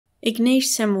Ignaz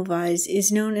Semmelweis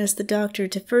is known as the doctor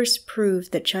to first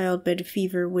prove that childbed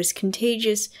fever was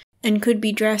contagious and could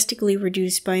be drastically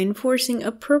reduced by enforcing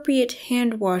appropriate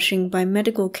hand washing by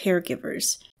medical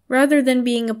caregivers. Rather than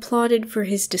being applauded for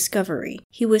his discovery,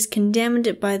 he was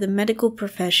condemned by the medical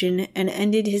profession and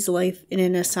ended his life in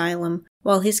an asylum,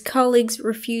 while his colleagues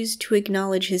refused to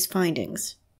acknowledge his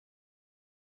findings.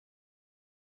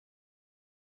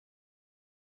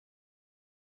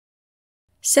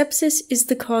 Sepsis is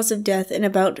the cause of death in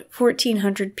about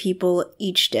 1,400 people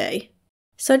each day.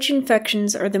 Such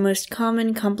infections are the most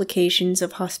common complications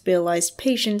of hospitalized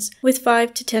patients, with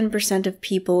 5 to 10% of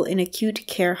people in acute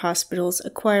care hospitals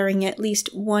acquiring at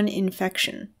least one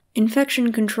infection.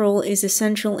 Infection control is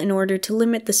essential in order to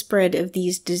limit the spread of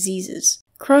these diseases.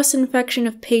 Cross-infection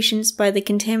of patients by the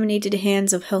contaminated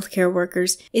hands of healthcare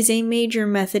workers is a major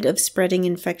method of spreading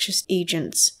infectious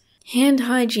agents. Hand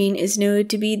hygiene is noted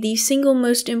to be the single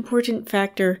most important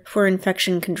factor for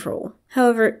infection control.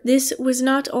 However, this was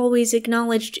not always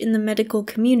acknowledged in the medical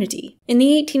community. In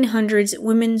the 1800s,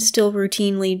 women still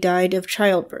routinely died of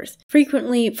childbirth,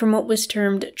 frequently from what was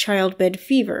termed childbed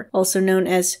fever, also known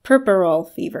as puerperal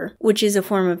fever, which is a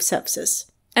form of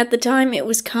sepsis. At the time, it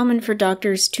was common for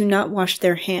doctors to not wash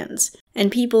their hands, and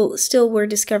people still were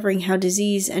discovering how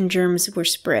disease and germs were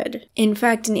spread. In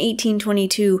fact, in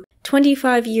 1822,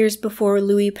 25 years before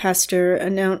Louis Pasteur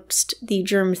announced the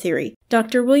germ theory,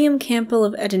 Dr. William Campbell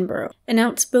of Edinburgh, an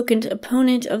outspoken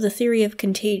opponent of the theory of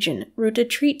contagion, wrote a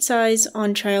treatise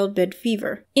on childbed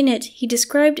fever. In it, he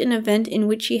described an event in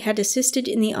which he had assisted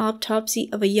in the autopsy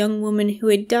of a young woman who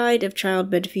had died of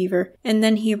childbed fever, and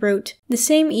then he wrote, "The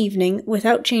same evening,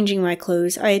 without changing my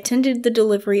clothes, I attended the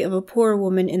delivery of a poor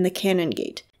woman in the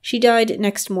Canongate. She died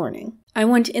next morning. I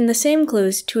went in the same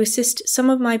clothes to assist some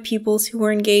of my pupils who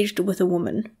were engaged with a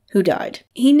woman who died."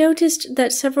 He noticed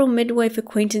that several midwife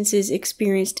acquaintances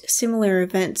experienced similar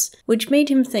events, which made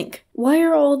him think, why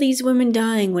are all these women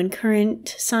dying when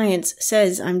current science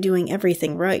says I'm doing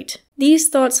everything right? These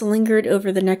thoughts lingered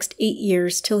over the next 8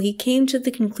 years till he came to the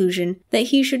conclusion that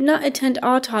he should not attend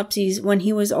autopsies when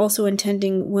he was also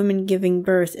attending women giving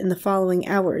birth in the following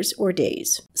hours or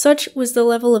days. Such was the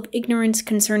level of ignorance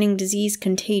concerning disease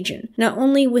contagion, not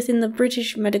only within the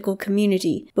British medical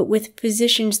community, but with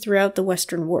physicians throughout the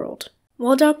Western world.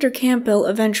 While Dr. Campbell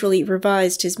eventually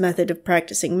revised his method of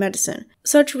practicing medicine,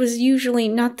 such was usually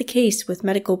not the case with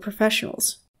medical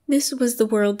professionals. This was the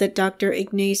world that Dr.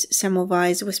 Ignaz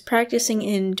Semmelweis was practicing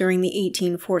in during the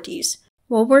 1840s.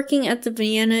 While working at the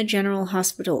Vienna General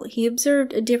Hospital, he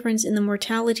observed a difference in the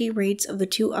mortality rates of the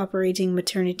two operating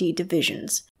maternity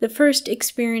divisions. The first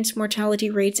experienced mortality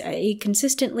rates at a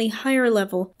consistently higher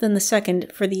level than the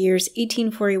second for the years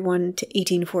 1841 to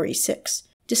 1846,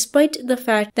 despite the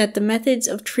fact that the methods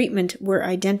of treatment were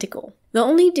identical. The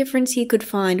only difference he could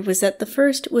find was that the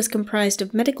first was comprised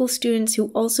of medical students who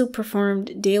also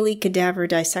performed daily cadaver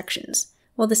dissections,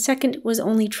 while the second was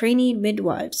only trainee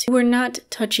midwives who were not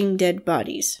touching dead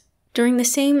bodies. During the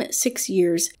same 6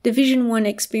 years, Division 1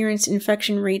 experienced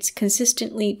infection rates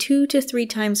consistently 2 to 3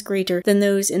 times greater than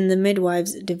those in the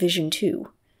midwives' Division 2.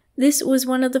 This was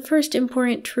one of the first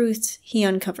important truths he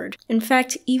uncovered. In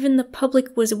fact, even the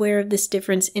public was aware of this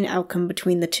difference in outcome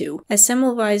between the two. As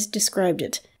Semmelweis described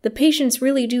it, the patients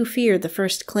really do fear the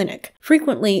first clinic.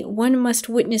 Frequently, one must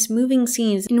witness moving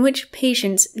scenes in which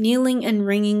patients, kneeling and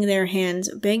wringing their hands,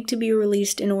 beg to be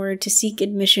released in order to seek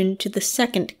admission to the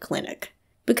second clinic.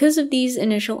 Because of these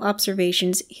initial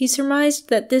observations, he surmised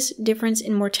that this difference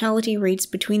in mortality rates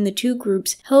between the two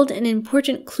groups held an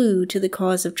important clue to the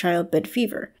cause of childbed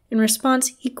fever. In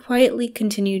response, he quietly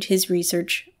continued his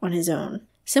research on his own.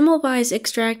 Semmelweis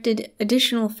extracted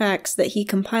additional facts that he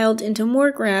compiled into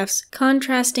more graphs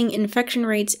contrasting infection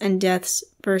rates and deaths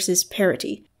versus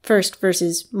parity, first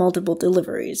versus multiple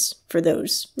deliveries, for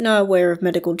those not aware of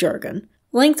medical jargon,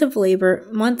 length of labor,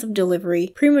 month of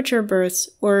delivery, premature births,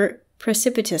 or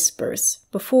precipitous births,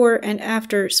 before and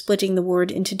after splitting the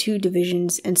ward into 2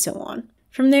 divisions, and so on.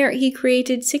 From there, he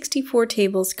created 64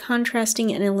 tables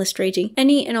contrasting and illustrating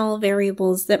any and all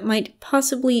variables that might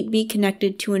possibly be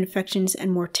connected to infections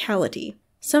and mortality.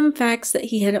 Some facts that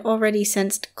he had already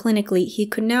sensed clinically he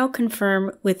could now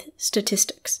confirm with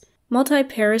statistics.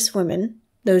 Multiparous women,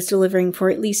 those delivering for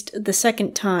at least the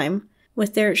second time,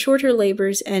 with their shorter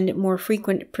labors and more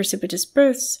frequent precipitous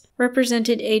births,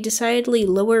 represented a decidedly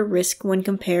lower risk when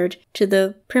compared to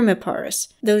the primiparous,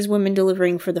 those women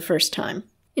delivering for the first time.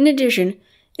 In addition,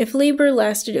 if labor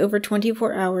lasted over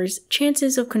 24 hours,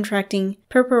 chances of contracting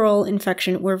puerperal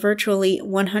infection were virtually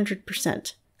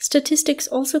 100%. Statistics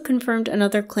also confirmed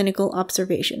another clinical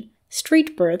observation.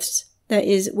 Street births, that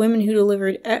is, women who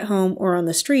delivered at home or on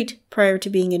the street prior to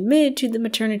being admitted to the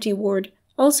maternity ward,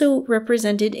 also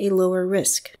represented a lower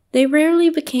risk. They rarely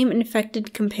became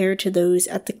infected compared to those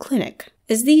at the clinic.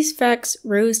 As these facts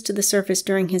rose to the surface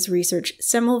during his research,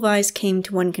 Semmelweis came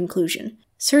to one conclusion.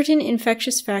 Certain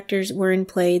infectious factors were in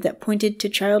play that pointed to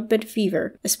childbed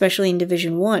fever, especially in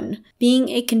Division 1, being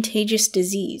a contagious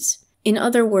disease. In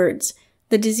other words,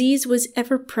 the disease was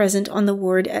ever present on the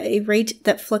ward at a rate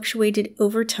that fluctuated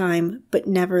over time but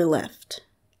never left.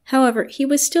 However, he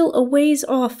was still a ways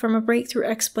off from a breakthrough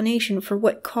explanation for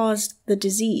what caused the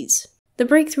disease. The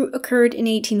breakthrough occurred in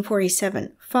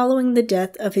 1847, following the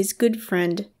death of his good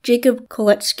friend Jacob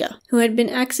Koletzka, who had been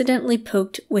accidentally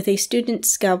poked with a student's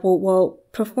scalpel while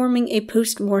performing a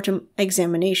post-mortem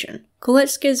examination.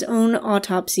 Koletzka's own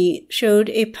autopsy showed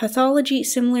a pathology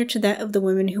similar to that of the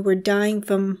women who were dying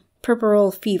from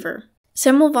puerperal fever.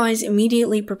 Semmelweis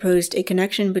immediately proposed a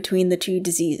connection between the two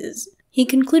diseases. He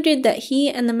concluded that he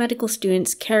and the medical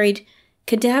students carried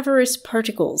cadaverous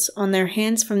particles on their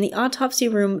hands from the autopsy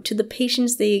room to the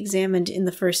patients they examined in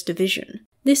the first division.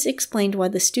 This explained why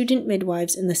the student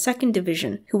midwives in the second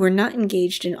division, who were not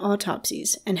engaged in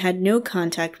autopsies and had no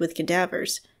contact with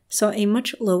cadavers, saw a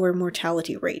much lower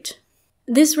mortality rate.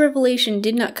 This revelation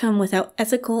did not come without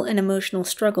ethical and emotional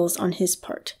struggles on his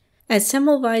part. As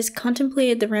Semmelweis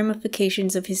contemplated the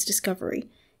ramifications of his discovery,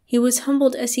 he was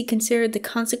humbled as he considered the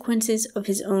consequences of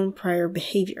his own prior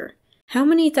behavior. How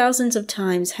many thousands of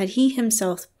times had he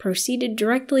himself proceeded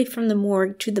directly from the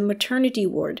morgue to the maternity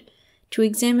ward to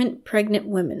examine pregnant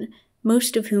women,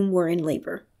 most of whom were in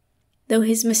labor? Though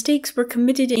his mistakes were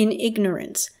committed in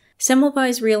ignorance,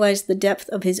 Semmelweis realized the depth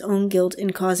of his own guilt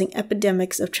in causing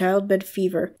epidemics of childbed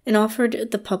fever and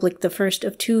offered the public the first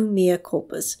of two mea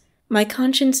culpas. My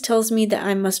conscience tells me that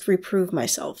I must reprove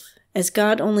myself, as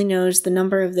God only knows the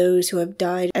number of those who have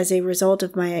died as a result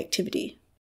of my activity.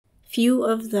 Few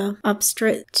of the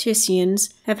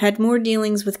obstetricians have had more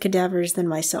dealings with cadavers than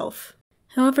myself.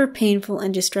 However painful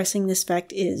and distressing this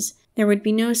fact is, there would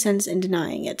be no sense in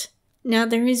denying it. Now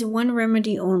there is one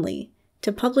remedy only,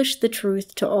 to publish the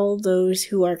truth to all those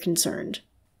who are concerned.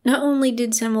 Not only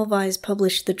did Semmelweis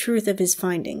publish the truth of his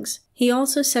findings, he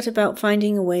also set about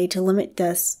finding a way to limit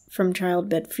deaths from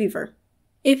childbed fever.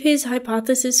 If his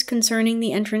hypothesis concerning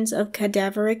the entrance of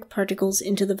cadaveric particles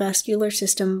into the vascular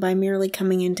system by merely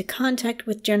coming into contact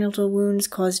with genital wounds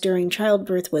caused during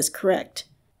childbirth was correct,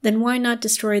 then why not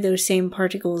destroy those same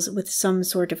particles with some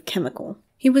sort of chemical?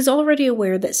 He was already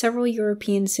aware that several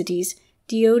European cities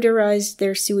deodorized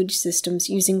their sewage systems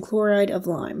using chloride of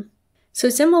lime. So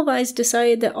Semmelweis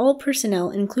decided that all personnel,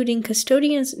 including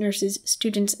custodians, nurses,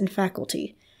 students, and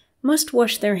faculty, must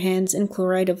wash their hands in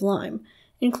chloride of lime,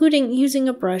 including using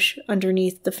a brush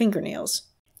underneath the fingernails.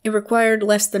 It required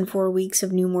less than 4 weeks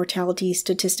of new mortality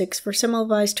statistics for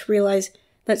Semmelweis to realize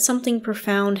that something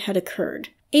profound had occurred.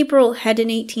 April had an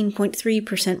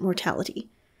 18.3% mortality,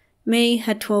 May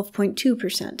had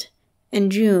 12.2%,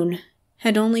 and June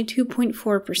had only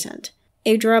 2.4%,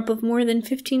 a drop of more than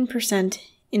 15%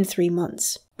 in 3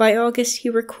 months. By August, he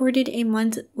recorded a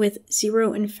month with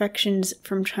 0 infections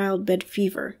from childbed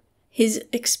fever. His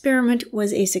experiment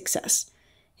was a success.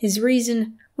 His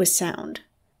reason was sound.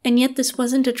 And yet this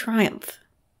wasn't a triumph.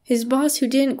 His boss, who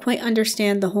didn't quite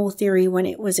understand the whole theory when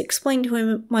it was explained to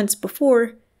him months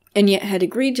before, and yet had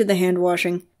agreed to the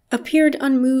hand-washing, appeared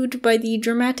unmoved by the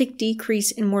dramatic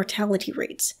decrease in mortality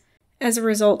rates. As a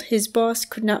result, his boss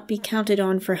could not be counted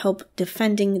on for help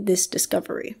defending this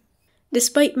discovery.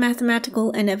 Despite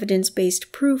mathematical and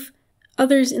evidence-based proof,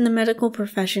 others in the medical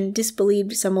profession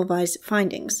disbelieved Semmelweis'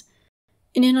 findings.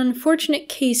 In an unfortunate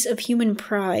case of human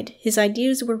pride, his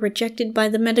ideas were rejected by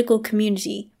the medical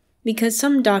community because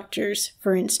some doctors,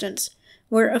 for instance,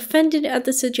 were offended at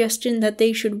the suggestion that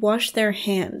they should wash their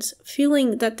hands,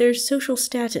 feeling that their social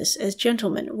status as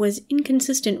gentlemen was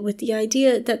inconsistent with the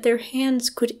idea that their hands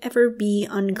could ever be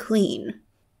unclean.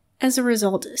 As a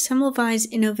result, Semmelweis'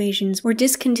 innovations were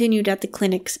discontinued at the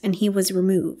clinics and he was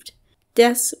removed.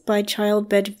 Deaths by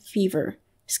childbed fever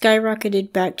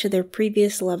skyrocketed back to their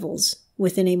previous levels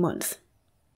within a month.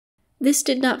 This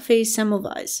did not faze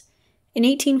Semmelweis. In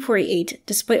 1848,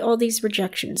 despite all these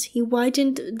rejections, he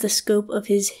widened the scope of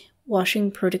his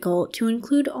washing protocol to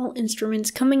include all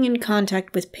instruments coming in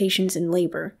contact with patients in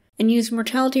labor, and used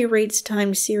mortality rates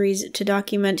times series to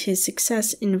document his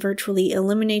success in virtually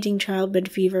eliminating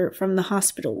childbed fever from the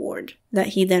hospital ward that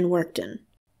he then worked in.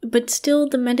 But still,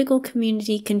 the medical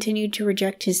community continued to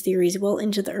reject his theories well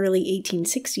into the early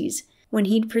 1860s, when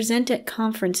he'd present at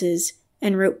conferences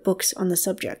and wrote books on the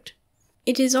subject.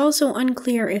 It is also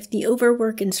unclear if the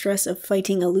overwork and stress of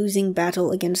fighting a losing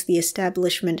battle against the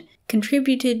establishment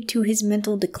contributed to his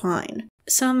mental decline.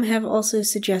 Some have also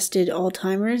suggested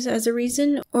Alzheimer's as a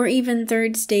reason, or even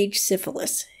third-stage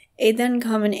syphilis, a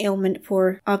then-common ailment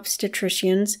for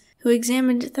obstetricians who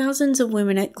examined thousands of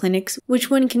women at clinics, which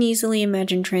one can easily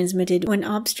imagine transmitted when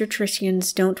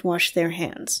obstetricians don't wash their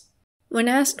hands. When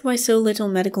asked why so little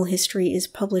medical history is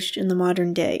published in the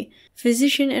modern day,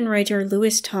 physician and writer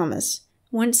Lewis Thomas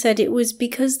once said it was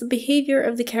because the behavior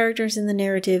of the characters in the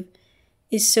narrative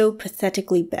is so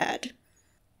pathetically bad.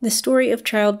 The story of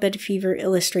childbed fever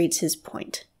illustrates his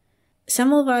point.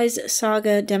 Semmelweis'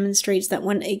 saga demonstrates that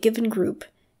when a given group,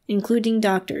 including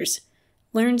doctors,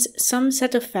 learns some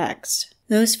set of facts,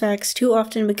 those facts too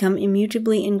often become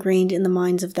immutably ingrained in the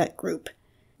minds of that group.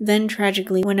 Then,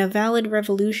 tragically, when a valid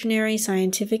revolutionary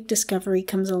scientific discovery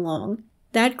comes along,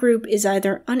 that group is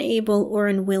either unable or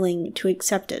unwilling to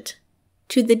accept it,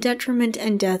 to the detriment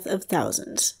and death of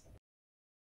thousands.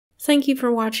 Thank you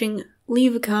for watching.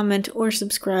 Leave a comment or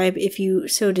subscribe if you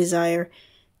so desire.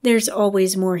 There's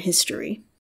always more history.